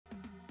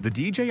The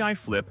DJI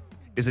Flip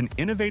is an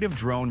innovative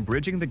drone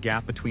bridging the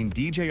gap between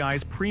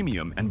DJI's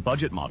premium and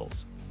budget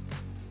models.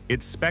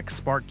 Its specs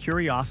spark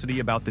curiosity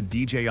about the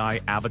DJI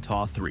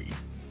AVATA 3.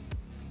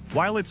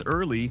 While it's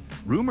early,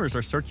 rumors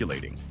are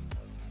circulating.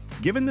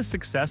 Given the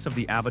success of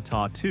the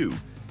AVATA 2,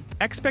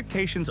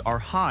 expectations are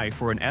high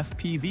for an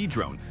FPV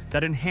drone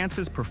that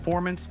enhances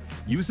performance,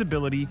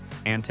 usability,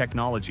 and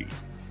technology.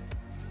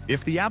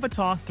 If the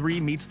AVATA 3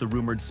 meets the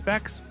rumored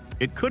specs,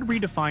 it could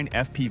redefine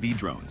FPV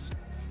drones.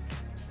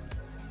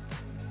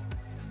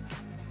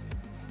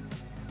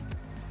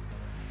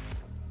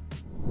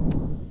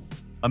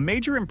 A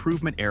major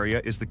improvement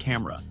area is the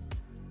camera.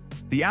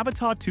 The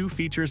AVATA 2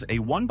 features a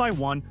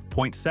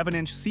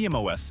 1x1.7-inch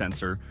CMOS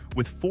sensor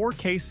with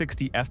 4K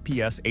 60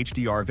 FPS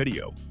HDR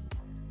video.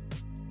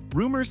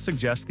 Rumors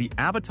suggest the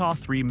AVATA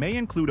 3 may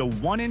include a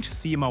 1-inch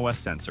CMOS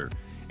sensor,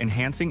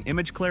 enhancing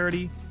image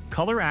clarity,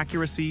 color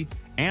accuracy,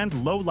 and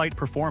low-light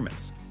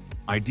performance,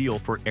 ideal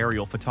for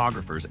aerial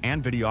photographers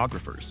and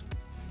videographers.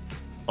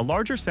 A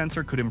larger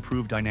sensor could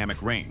improve dynamic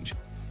range,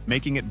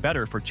 making it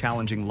better for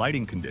challenging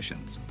lighting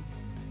conditions.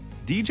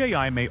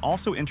 DJI may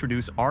also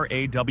introduce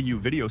RAW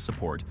video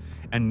support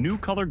and new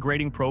color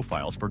grading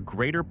profiles for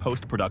greater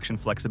post-production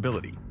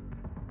flexibility.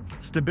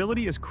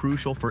 Stability is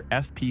crucial for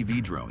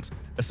FPV drones,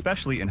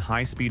 especially in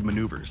high-speed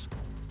maneuvers.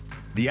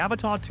 The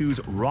AVATA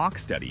 2's Rock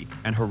Steady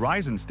and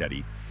Horizon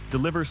Steady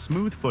deliver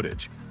smooth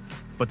footage,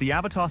 but the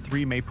AVATA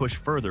 3 may push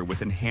further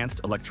with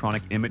enhanced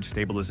electronic image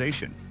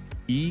stabilization,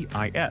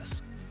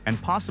 EIS,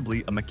 and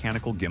possibly a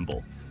mechanical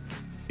gimbal.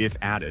 If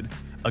added,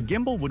 a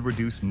gimbal would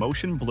reduce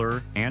motion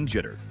blur and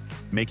jitter,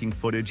 making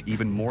footage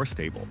even more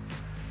stable.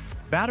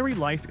 Battery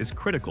life is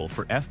critical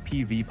for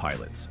FPV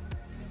pilots.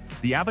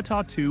 The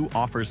AVATA 2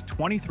 offers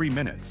 23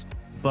 minutes,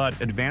 but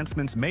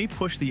advancements may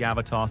push the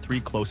AVATA 3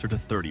 closer to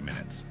 30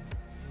 minutes.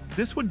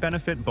 This would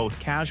benefit both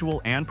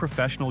casual and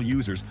professional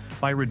users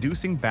by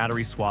reducing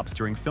battery swaps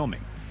during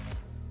filming.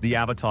 The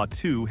AVATA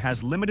 2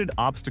 has limited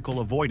obstacle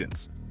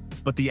avoidance,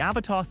 but the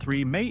AVATA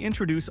 3 may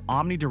introduce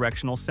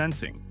omnidirectional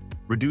sensing,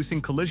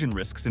 reducing collision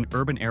risks in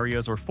urban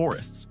areas or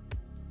forests.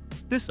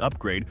 This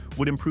upgrade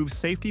would improve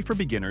safety for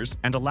beginners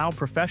and allow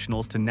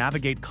professionals to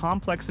navigate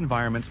complex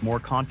environments more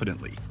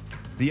confidently.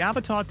 The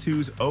AVATA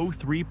 2's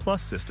O3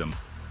 Plus system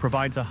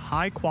provides a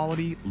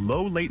high-quality,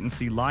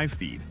 low-latency live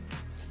feed,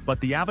 but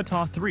the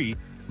AVATA 3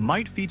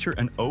 might feature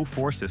an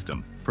O4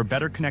 system for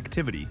better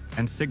connectivity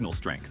and signal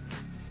strength.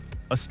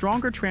 A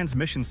stronger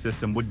transmission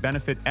system would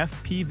benefit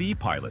FPV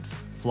pilots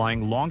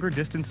flying longer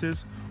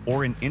distances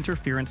or in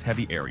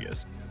interference-heavy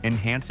areas,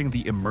 enhancing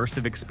the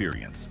immersive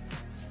experience.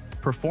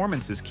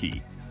 Performance is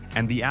key,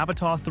 and the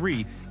AVATA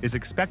 3 is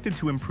expected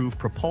to improve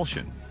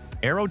propulsion,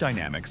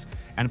 aerodynamics,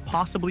 and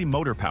possibly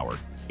motor power,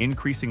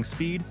 increasing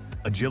speed,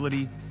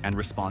 agility, and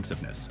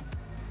responsiveness.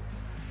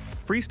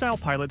 Freestyle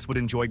pilots would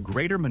enjoy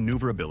greater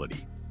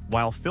maneuverability,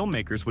 while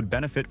filmmakers would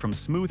benefit from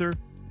smoother,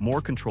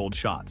 more controlled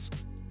shots.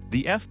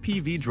 The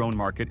FPV drone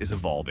market is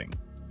evolving,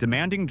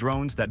 demanding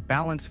drones that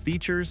balance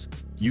features,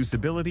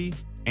 usability,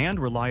 and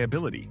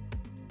reliability.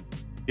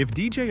 If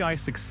DJI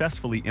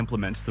successfully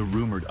implements the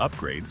rumored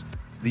upgrades,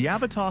 the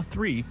AVATA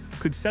 3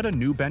 could set a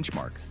new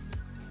benchmark.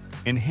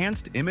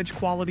 Enhanced image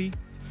quality,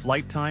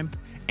 flight time,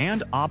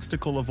 and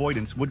obstacle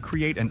avoidance would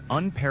create an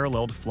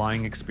unparalleled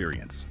flying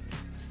experience.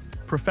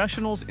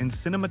 Professionals in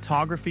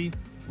cinematography,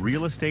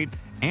 real estate,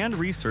 and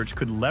research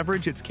could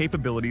leverage its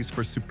capabilities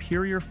for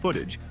superior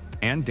footage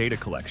and data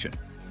collection.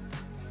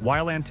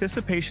 While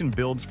anticipation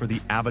builds for the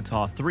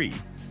AVATA 3,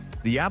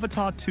 the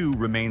AVATA 2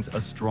 remains a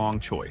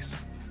strong choice.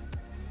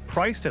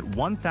 Priced at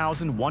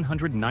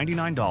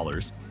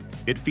 $1,199,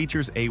 it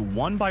features a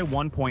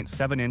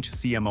 1x1.7-inch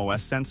CMOS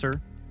sensor,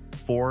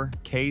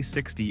 4K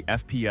 60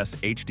 FPS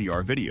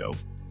HDR video,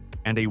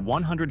 and a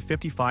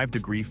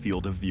 155-degree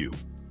field of view.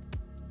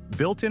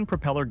 Built-in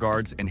propeller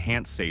guards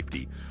enhance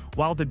safety,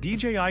 while the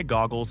DJI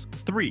Goggles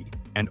 3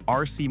 and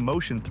RC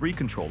Motion 3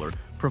 controller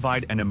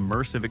provide an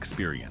immersive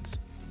experience.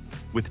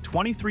 With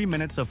 23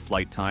 minutes of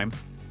flight time,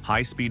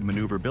 high-speed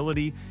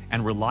maneuverability,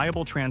 and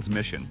reliable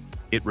transmission,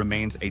 it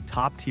remains a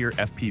top-tier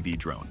FPV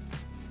drone.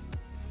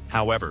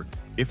 However,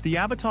 if the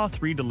AVATA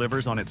 3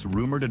 delivers on its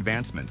rumored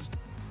advancements,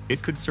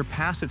 it could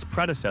surpass its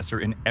predecessor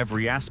in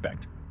every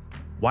aspect.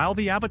 While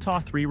the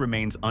AVATA 3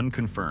 remains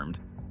unconfirmed,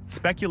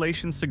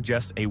 speculation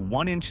suggests a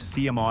 1-inch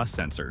CMOS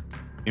sensor,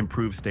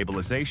 improved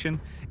stabilization,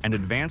 and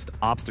advanced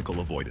obstacle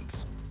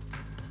avoidance.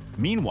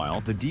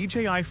 Meanwhile, the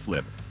DJI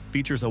Flip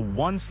features a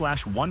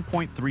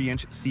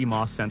 1/1.3-inch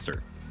CMOS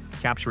sensor,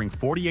 capturing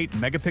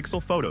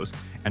 48-megapixel photos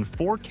and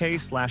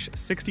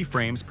 4K/60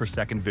 frames per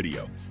second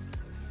video.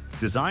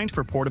 Designed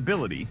for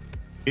portability,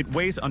 it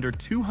weighs under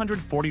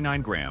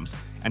 249 grams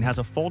and has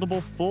a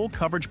foldable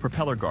full-coverage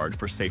propeller guard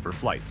for safer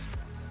flights.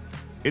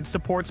 It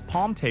supports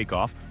palm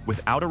takeoff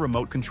without a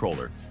remote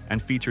controller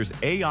and features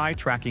AI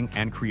tracking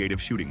and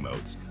creative shooting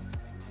modes.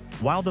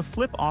 While the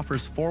Flip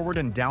offers forward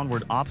and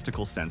downward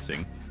obstacle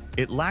sensing,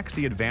 it lacks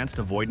the advanced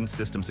avoidance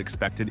systems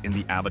expected in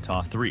the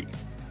AVATA 3.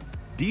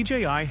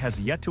 DJI has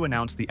yet to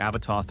announce the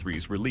AVATA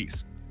 3's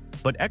release,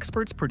 but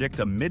experts predict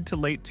a mid to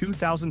late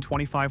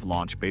 2025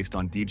 launch based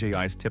on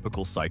DJI's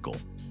typical cycle.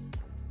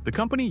 The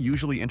company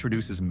usually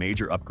introduces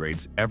major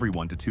upgrades every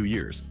 1 to 2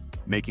 years,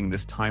 making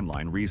this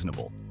timeline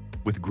reasonable.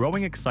 With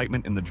growing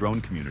excitement in the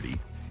drone community,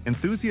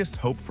 enthusiasts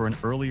hope for an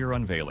earlier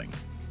unveiling.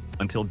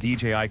 Until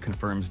DJI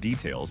confirms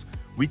details,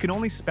 we can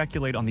only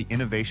speculate on the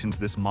innovations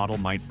this model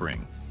might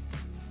bring.